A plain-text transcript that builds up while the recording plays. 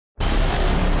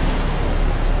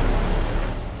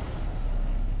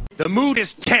The mood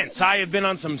is tense. I have been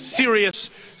on some serious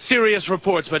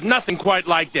reports, but nothing quite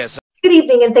like this. Good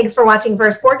evening and thanks for watching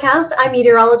First Forecast. I'm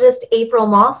meteorologist April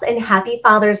Moss and happy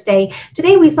Father's Day.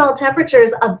 Today we saw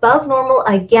temperatures above normal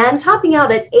again, topping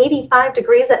out at 85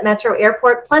 degrees at Metro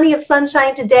Airport. Plenty of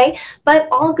sunshine today, but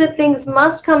all good things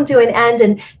must come to an end,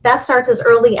 and that starts as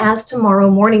early as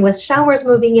tomorrow morning with showers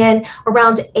moving in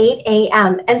around 8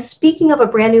 a.m. And speaking of a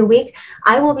brand new week,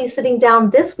 I will be sitting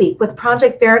down this week with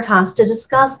Project Veritas to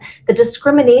discuss the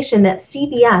discrimination that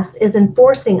CBS is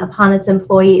enforcing upon its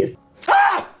employees.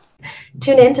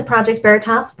 Tune in to Project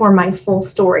Veritas for my full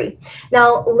story.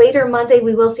 Now, later Monday,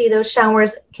 we will see those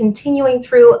showers continuing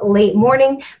through late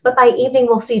morning, but by evening,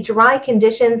 we'll see dry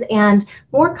conditions and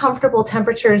more comfortable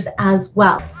temperatures as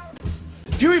well.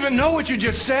 Do you even know what you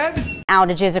just said?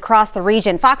 Outages across the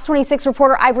region. Fox 26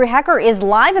 reporter Ivory Hecker is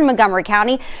live in Montgomery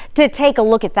County to take a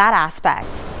look at that aspect.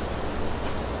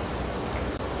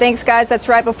 Thanks, guys. That's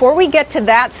right. Before we get to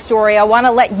that story, I want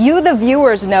to let you, the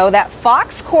viewers, know that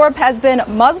Fox Corp has been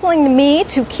muzzling me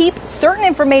to keep certain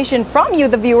information from you,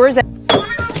 the viewers.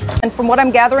 And from what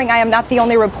I'm gathering, I am not the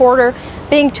only reporter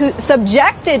being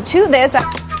subjected to this.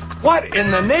 What in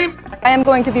the name? I am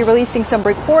going to be releasing some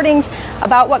recordings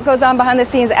about what goes on behind the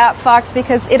scenes at Fox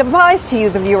because it applies to you,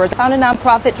 the viewers. I found a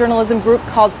nonprofit journalism group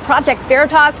called Project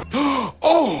Veritas.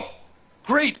 Oh,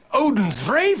 great Odin's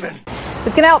Raven.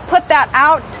 It's going to put that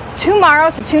out tomorrow,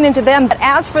 so tune into them. But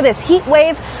as for this heat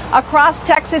wave across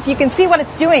Texas, you can see what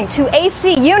it's doing to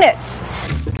AC units.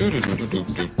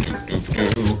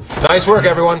 Nice work,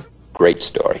 everyone. Great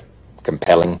story.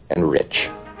 Compelling and rich.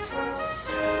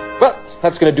 Well,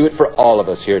 that's going to do it for all of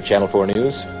us here at Channel 4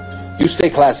 News. You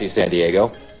stay classy, San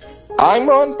Diego. I'm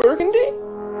Ron Burgundy.